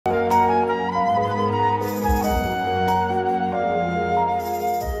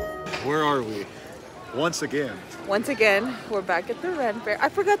Once again. Once again, we're back at the Ren Fair. I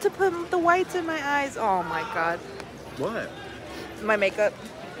forgot to put the whites in my eyes. Oh my god. What? My makeup.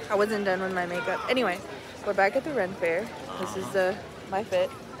 I wasn't done with my makeup. Anyway, we're back at the Ren Fair. This is my fit.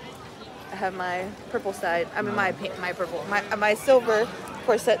 I have my purple side. I mean my purple. My silver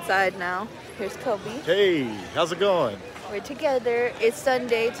corset side now. Here's Kobe. Hey, how's it going? We're together. It's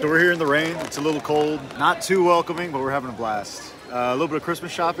Sunday. So we're here in the rain. It's a little cold. Not too welcoming, but we're having a blast. A little bit of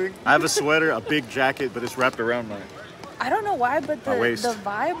Christmas shopping. I have a sweater, a big jacket, but it's wrapped around my I don't know why, but the waist.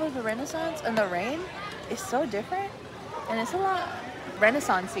 vibe of the Renaissance and the rain is so different. And it's a lot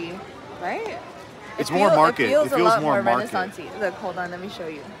Renaissance-y, right? It's more market. It feels a a lot more more market. Renaissance-y. Look, hold on, let me show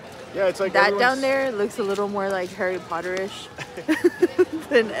you. Yeah, it's like that down there looks a little more like Harry Potter-ish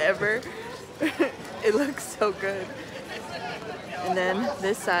than ever. It looks so good. And then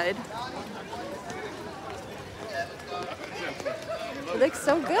this side. It looks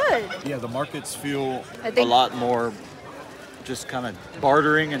so good. Yeah, the markets feel a lot more just kind of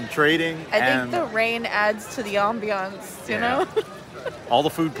bartering and trading. I think the rain adds to the ambiance, you know? All the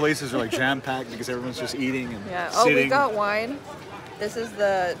food places are like jam-packed because everyone's just eating and sitting. Oh, we got wine. This is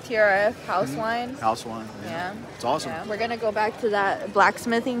the TRF house wine. House wine. Yeah. It's awesome. Yeah. We're going to go back to that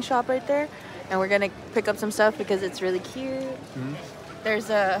blacksmithing shop right there. And we're going to pick up some stuff because it's really cute.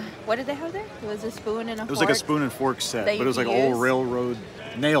 There's a, what did they have there? It was a spoon and a fork. It was like a spoon and fork set, but it was like an old railroad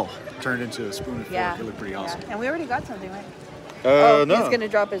nail turned into a spoon and fork. It looked pretty awesome. And we already got something, right? No. He's going to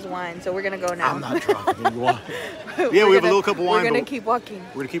drop his wine, so we're going to go now. I'm not dropping any wine. Yeah, we have a little cup of wine. We're going to keep walking.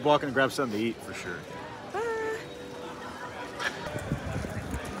 We're going to keep walking and grab something to eat for sure.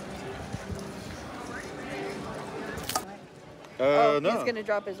 No. He's going to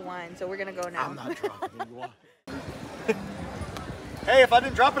drop his wine, so we're going to go now. I'm not dropping any wine. Hey, if I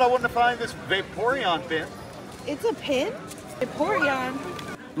didn't drop it, I wouldn't have found this Vaporeon pin. It's a pin? Vaporeon.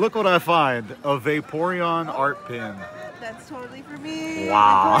 Look what I find, a Vaporeon art pin. That's totally for me.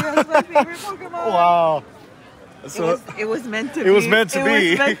 Wow. Vaporeon's my favorite Pokemon. Wow. So, it was meant to be. It was meant to be. It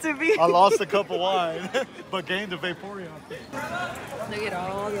was meant to be. I lost a cup of wine, but gained a Vaporeon. Look at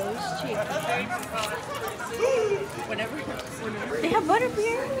all those chicks. Whenever. They have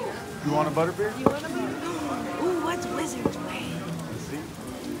butterbeer. You want a butterbeer? You want a butterbeer? Ooh, what's Wizard's Way?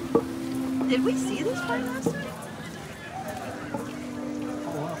 Did we see this one last night?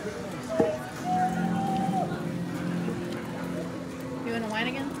 You want a wine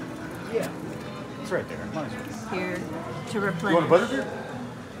again? Yeah. It's right there. Might as well. Here to replenish. You want a butterbeer?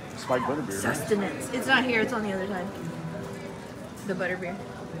 Spiked butterbeer. Sustenance. Right? It's not here. It's on the other side. The butterbeer.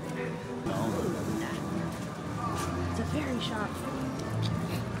 No. It's a fairy shop.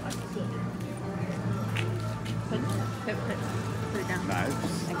 Put it down.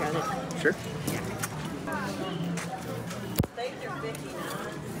 Nice. I got it. Sure. Yeah.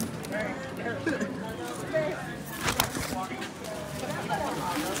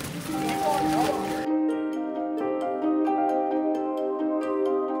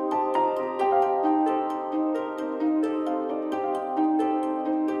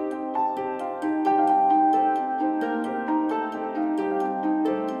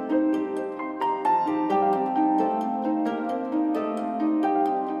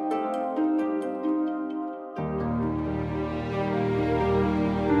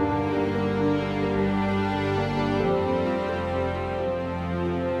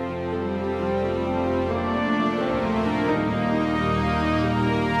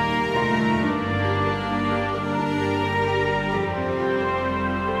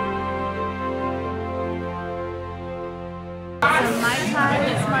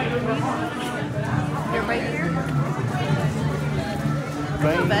 They're right here.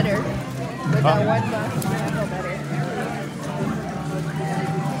 I feel better. With that one glass of wine, I feel better.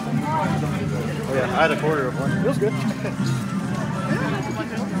 Oh yeah, I had a quarter of one. It was good.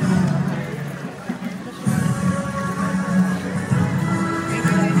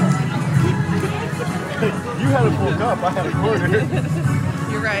 You had a full cup, I had a quarter.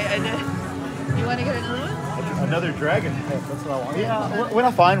 You're right, I did. You want to get another one? Another dragon pet, that's what I want. Yeah, when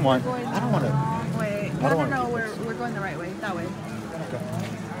I find one, I don't want to. Wait, no, we're going the right way, that way. Okay.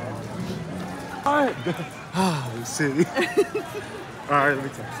 Alright. We see. Alright, let me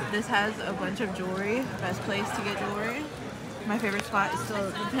text you. This has a bunch of jewelry. Best place to get jewelry. My favorite spot is still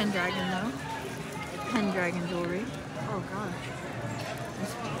the Pendragon though. Pendragon jewelry. Oh gosh. I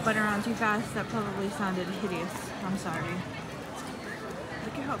spun around too fast. That probably sounded hideous. I'm sorry.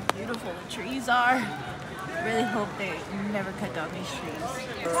 Look at how beautiful the trees are. I really hope they never cut down these trees.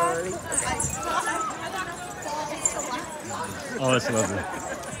 Oh, that's lovely.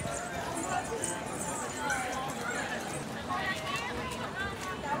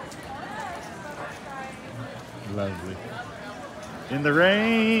 Lovely. In the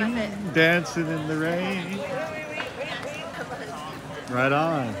rain, dancing in the rain. Right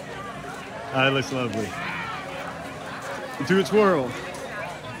on. Ah, it looks lovely. Do a twirl.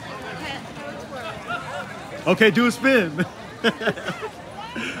 Okay, do a spin.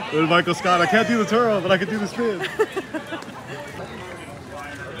 With Michael Scott, I can't do the twirl, but I can do the spin.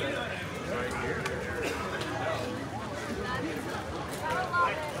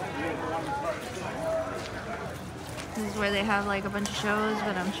 This is where they have like a bunch of shows,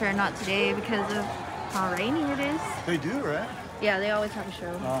 but I'm sure not today because of how rainy it is. They do, right? Yeah, they always have a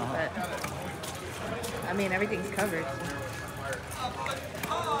show, but I mean everything's covered.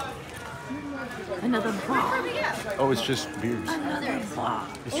 So. Another bar. Oh, it's just beers. Another bar.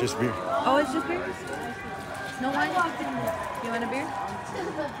 It's just beer. Oh, it's just beers? No wine? You want a beer?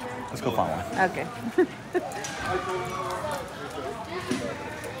 Let's go find one. Okay.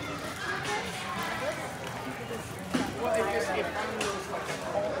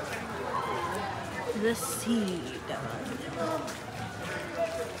 The seed.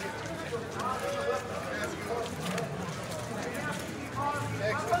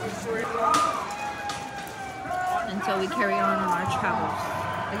 And so we carry on our travels.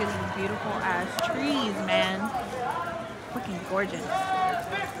 Look at these beautiful ass trees, man. Fucking gorgeous.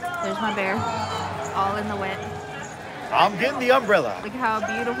 There's my bear, all in the wet. I'm getting the umbrella. Look how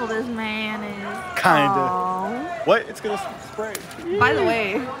beautiful this man is. Kinda. Aww. What? It's gonna spray. By the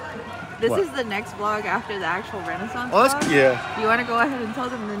way, this What? is the next vlog after the actual Renaissance Oh, vlog. that's, yeah. You want to go ahead and tell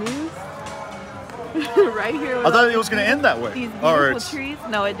them the news? Right here. I thought it was gonna end that way. These Or beautiful it's, trees.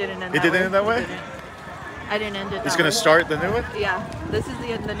 No, it didn't end that way. it didn't end that way? It didn't. I didn't end it that It's way. gonna start the new one? Yeah, this is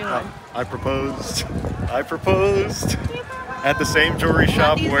the new one. I proposed at the same jewelry Not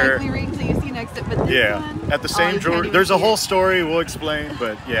shop these where, ugly rings that you see next to it, but this yeah, one. at the Oh, same you can't jewelry. even There's a see whole it. story we'll explain,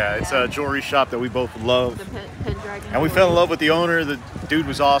 but yeah, it's a jewelry shop that we both love. The Pendragon. And we fell in love with the owner. The dude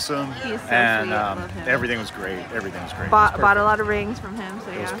was awesome. He is so and sweet. I love him. everything was great. Everything was great. Bought it was a perfect. lot of rings from him, so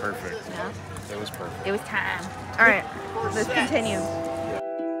It yeah. was perfect. Yeah. It was perfect. It was time. All right, let's continue.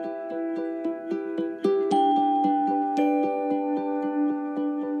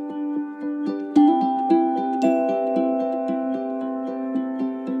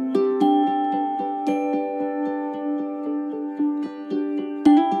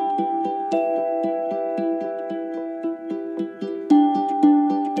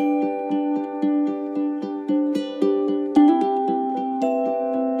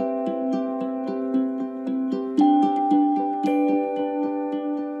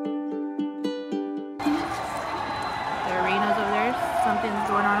 Something's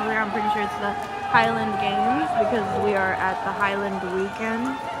going on over there. I'm pretty sure it's the Highland Games because we are at the Highland weekend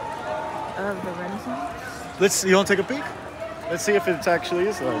of the Renaissance. You want to take a peek? Let's see if it actually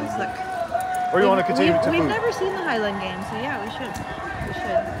is. Let's look. Or you want to continue to We've move? never seen the Highland Games, so yeah, we should. We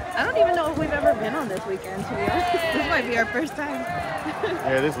should. I don't even know if we've ever been on this weekend, to be honest. This might be our first time.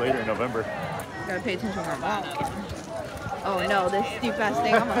 Yeah, it is later in November. Gotta pay attention when we're walking. Oh no, this steep ass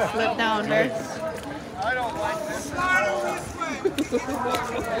thing, I'm gonna slip down there. I don't like this. Oh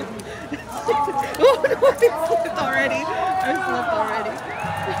no, I slipped already. I slipped already.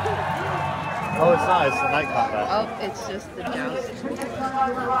 Oh, it's not. It's the night combat. Oh, it's just the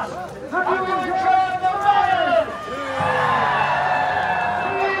joust.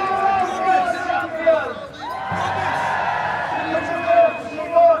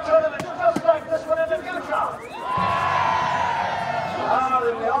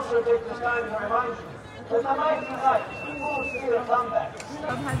 We also take this time to remind you that the mighty night, we will see a comeback.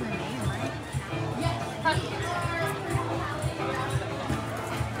 Club has a name, right?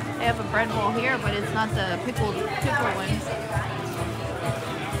 They have a bread bowl here, but it's not the pickled one.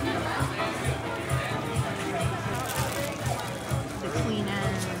 The Queen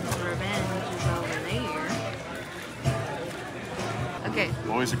Anne's Revenge is over there. Okay,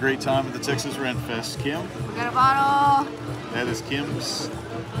 Always a great time at the Texas Rent Fest. Kim, we got a bottle. that is Kim's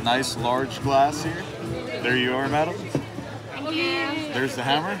nice large glass here. There you are, madam. Thank you. There's the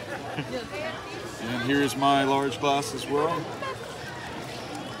hammer. And here's my large glass as well.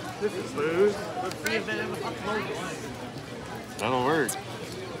 This is smooth. That'll work.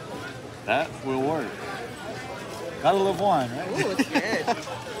 That will work. Gotta love wine, right? Ooh, it's good.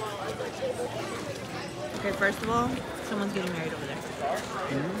 Okay, first of all, someone's getting married over there.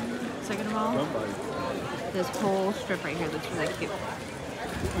 Second of all, this whole strip right here looks really cute.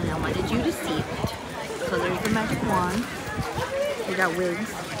 And I wanted you to see it. So there's the magic wand. We got wigs.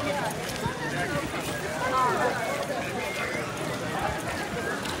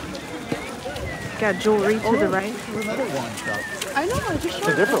 Got jewelry to the right. Another wine shop. I know, I just showed It's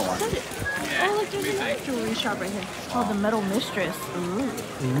a different I one. said it. Oh, look, there's another jewelry shop right here. It's called the Metal Mistress. Ooh.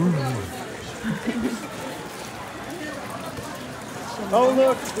 Oh,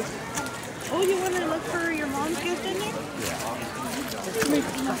 look. Oh, you want to look for your mom's gift in there? Yeah.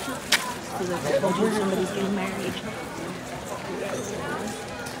 So somebody's getting married.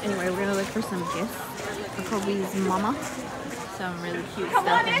 Anyway, we're gonna look for some gifts for Kobe's mama. Some really cute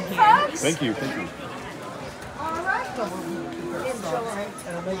stuff in here. Thank you, thank you.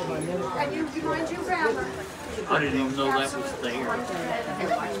 I didn't even know that was there.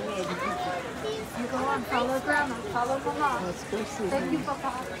 You go on, follow grandma, follow mama. Let's go see. Thank you,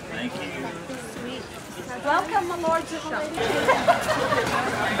 Papa. Thank you. Sweet. Welcome, my lords and ladies.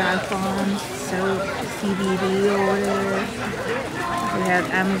 Bath bombs, soap, CBD oil. We have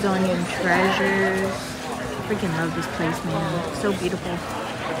Amazonian treasures. I freaking love this place, man. So beautiful.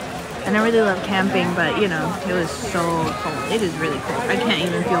 And I really love camping, but you know, it was so cold. It is really cold. I can't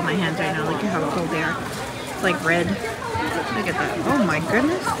even feel my hands right now. Look at how cold they are. It's like red. Look at that. Oh my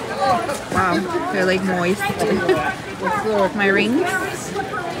goodness. Wow. They're like moist. My rings.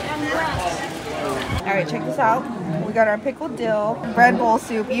 Alright, check this out. We got our pickled dill bread bowl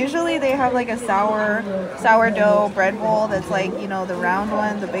soup. Usually they have like a sourdough bread bowl that's like, you know, the round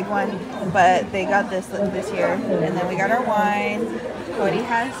one, the big one. But they got this year. And then we got our wine. Cody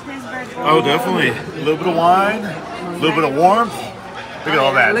has his bread bowl. Oh, definitely. A little bit of wine, a little bit of warmth. Look at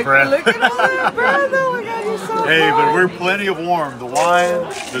all that bread. Look at all that bread. Oh my god, you're so Hey, but cold. we're plenty of warm. The wine,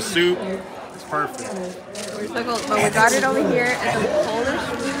 the soup, it's perfect. We're so cold. But we got it over here at the Polish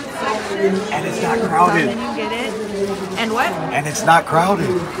food section. And it's not And crowded. then you get it. And what? And it's not crowded.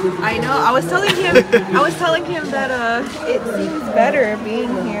 I know. I was telling him that it seems better being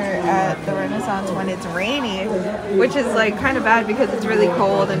here at the Renaissance when it's rainy, which is like kind of bad because it's really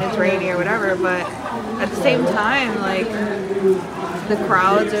cold and it's rainy or whatever. But at the same time, like the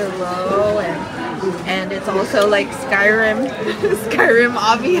crowds are low and it's also like Skyrim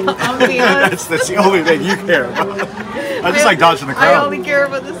ambiance. That's the only thing you care about. I just like dodging the I crowd. only care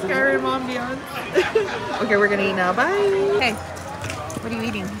about the Skyrim ambiance. Okay, we're gonna eat now. Bye. Hey, what are you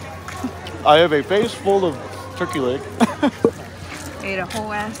eating? I have a face full of turkey leg. Ate a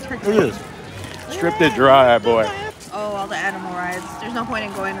whole ass turkey. Look at this. Stripped it dry, boy. Oh, all the animal rides. There's no point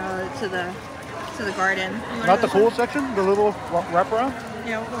in going to the garden. Not the cool section? The little wraparound?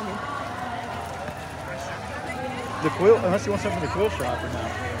 Yeah, we'll go here. The quill, unless you want something from the quill shop or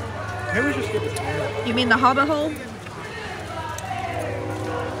not. Maybe we should skip it. You mean the Hobbit hole?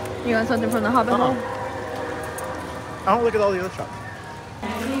 You want something from the Hobbit hole? I don't look at all the other shops.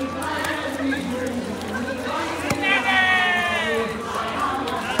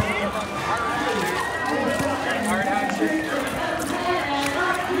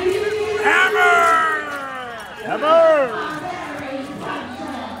 Hammer!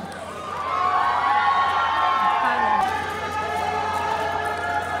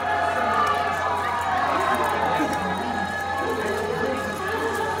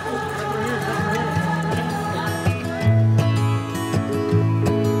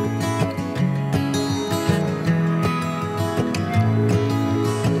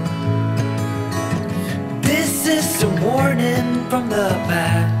 This is a warning from the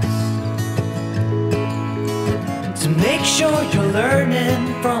past to make sure you're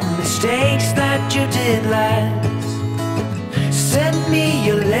learning from mistakes that you did last. Send me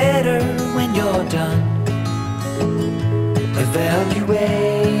a letter when you're done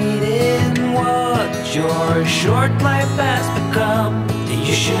evaluating what your short life has become.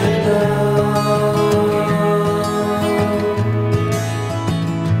 You should know.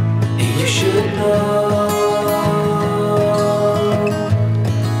 You should know.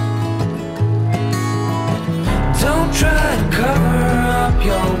 Don't try to cover up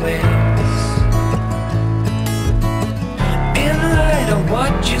your ways. In light of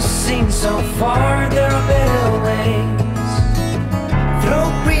what you've seen so far, there are better ways. Throw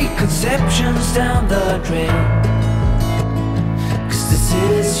preconceptions down the drain, 'cause this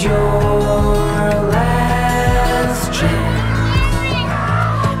is your last chance.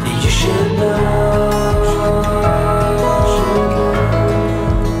 You should know.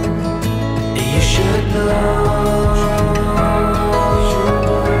 You should know.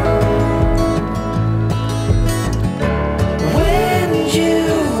 When you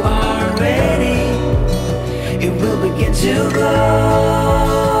are ready, it will begin to glow.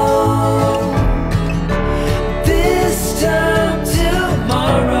 This time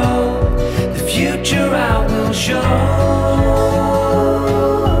tomorrow, the future I will show.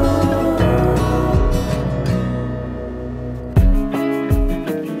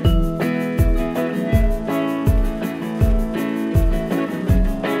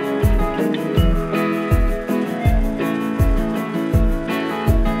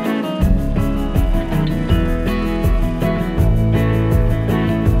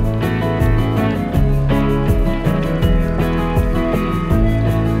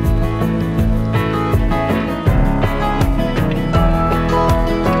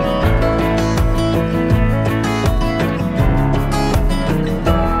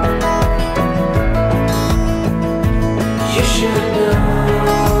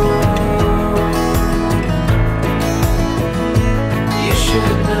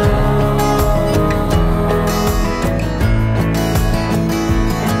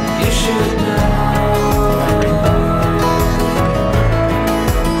 should know.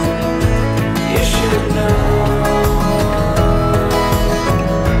 You should know.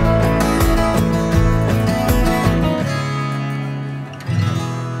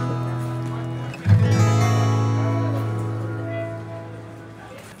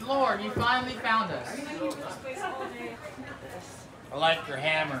 Lord, you finally found us. I like your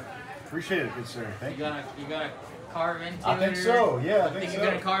hammer. Appreciate it, good sir. Thank you. You gonna carve into it? I think so. Yeah, I think so. You're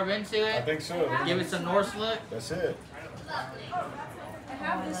gonna carve into it? I think so. Give it some Norse look? That's it. I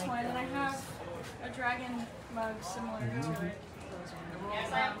have this one, and I have a dragon mug similar to it.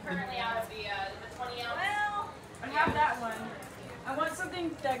 Yes, I am currently out of the 20 ounce. Well, I have that one. I want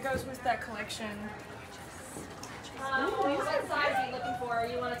something that goes with that collection. What size are you looking for?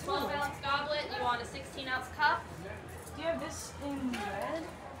 You want a 12 ounce goblet? You want a 16 ounce cup? Do you have this in red?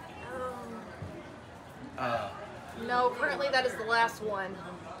 No, currently that is the last one.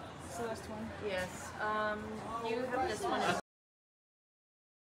 It's the last one. Yes. You have this one.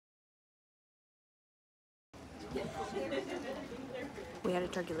 We had a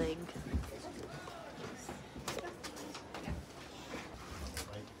turkey leg.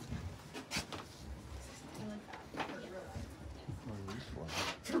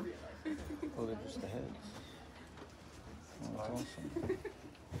 Oh, they're just the heads. Oh, that's awesome.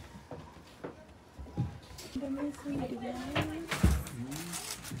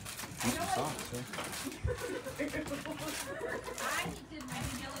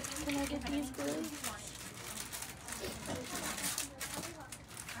 Can I get these gloves?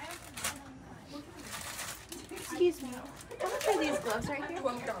 Excuse me. How much are these gloves right here? $12.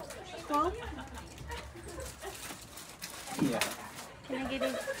 $12? Yeah. Can I get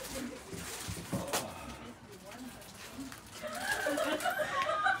it?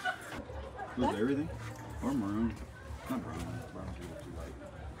 With everything? Or maroon? Not maroon. Maroon's a little too light.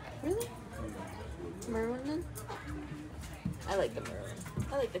 Really? Maroon then? I like the maroon.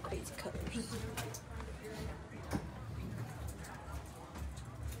 I like the crazy colors.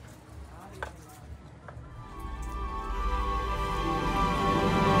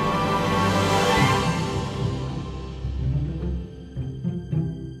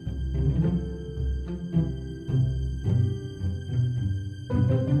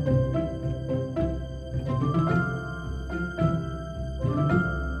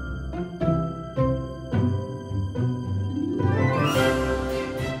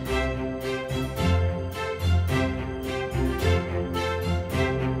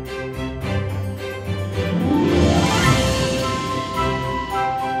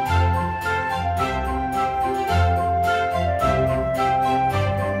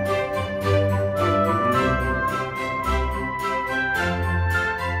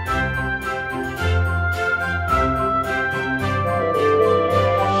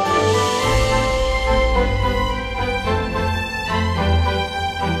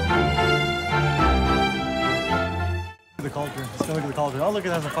 The cauldron. Let's go look at the cauldron. Oh, look,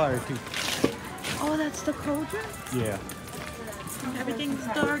 it has a fire too. Oh, that's the cauldron? Yeah. Everything's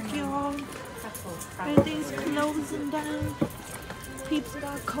dark, y'all. Everything's closing down. Peeps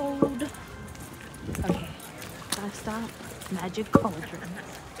got cold. Okay, gotta stop. Magic cauldron.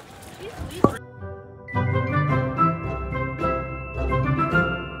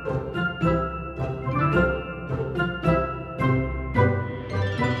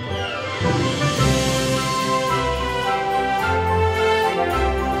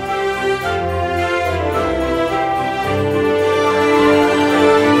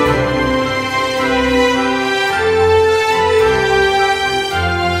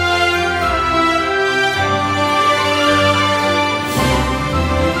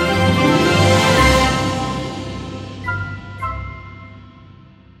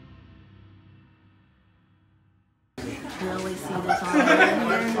 We always see this on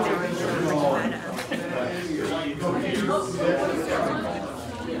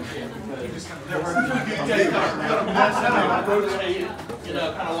You know,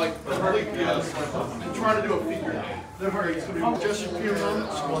 kind of like trying to do a figure eight. Just a few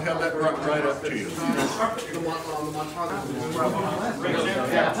moments, we'll have that right up to you. It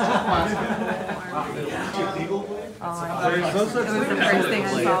was the first thing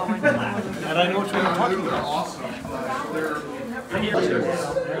I saw when And I know what you're talking about. Awesome.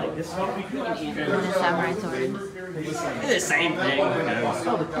 samurai sword. It's the same thing.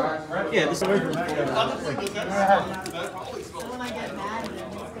 Yeah, this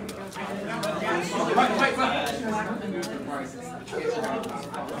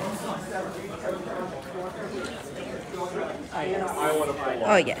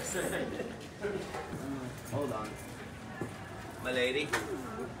Oh yes. Hold on. My lady.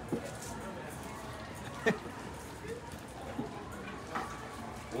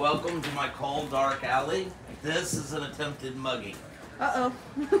 Welcome to my cold, dark alley. This is an attempted mugging. Uh-oh.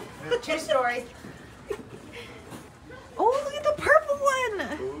 True story. Oh, look at the purple one!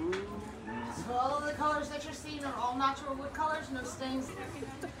 So all of the colors that you're seeing are all natural wood colors, no stains.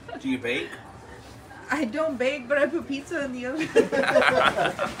 Do you bake? I don't bake, but I put pizza in the oven.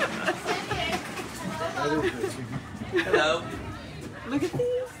 Hello. Look at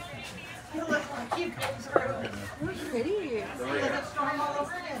these. You look like you They're pretty.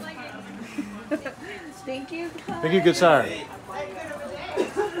 Thank you. Thank you, good sir.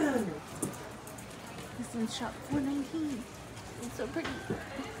 This one's shop 419. It's so pretty. Look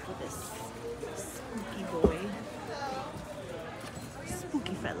at this spooky boy.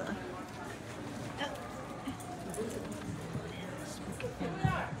 Spooky fella. Spooky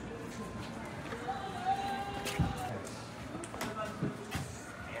fella.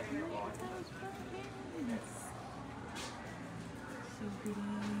 So pretty.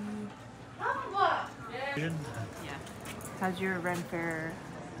 Yeah. How's your Ren Fair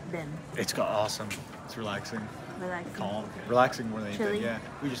been? It's got awesome. It's relaxing. Relaxing. Calm. Relaxing more than anything, Chilly? yeah.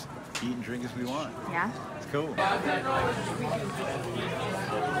 We just eat and drink as we want. Yeah? It's cool.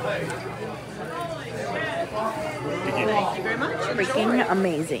 Thank you very much. Freaking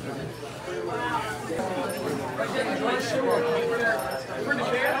amazing.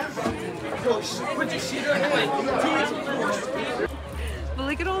 But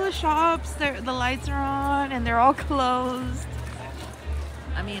look at all the shops. The lights are on and they're all closed.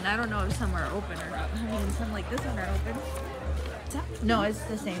 I mean, I don't know if some are open or not. I mean, some like this one are open. No, it's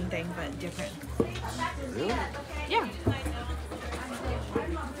the same thing, but different. Really? Yeah.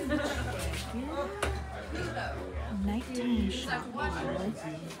 Nighttime shop.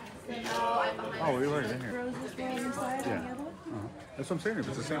 Oh, we were in here. Roses were inside Yeah. and the other one. That's what I'm saying. If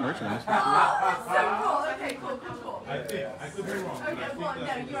it's the same merchandise.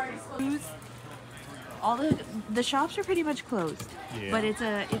 All the shops are pretty much closed, Yeah. but it's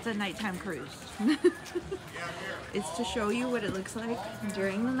a nighttime cruise. It's to show you what it looks like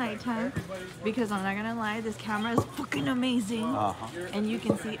during the nighttime, because I'm not gonna lie, this camera is fucking amazing, and you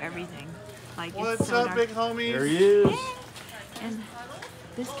can see everything. Like, What's it's so up, dark. big homies? There he is. And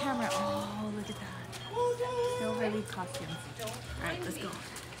this camera, oh, look at that. So really costumes. Alright, let's go.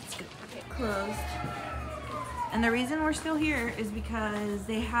 Let's go. Closed. And the reason we're still here is because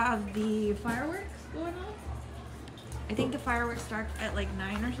they have the fireworks going on. I think the fireworks start at like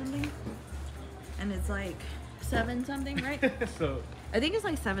 9 or something. And it's like 7 something, right? So I think it's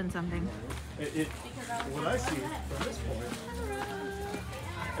like 7 something. What I see from this point,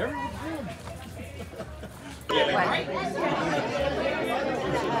 everyone's home.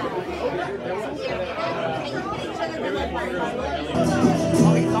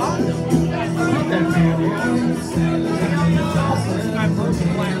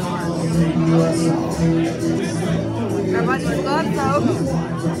 Everybody's gone, so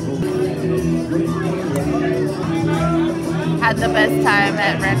had the best time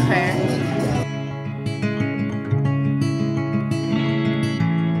at Ren Fair.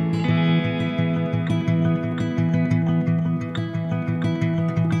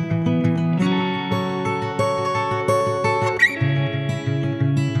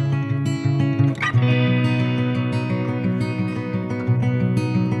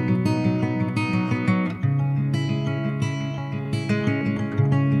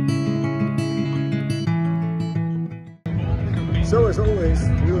 So as always, we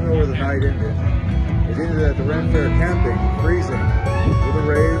don't know where the night ended. It ended at the Ren Fair camping, freezing, with a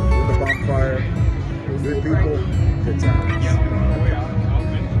rave, with a bonfire, with good people, good times.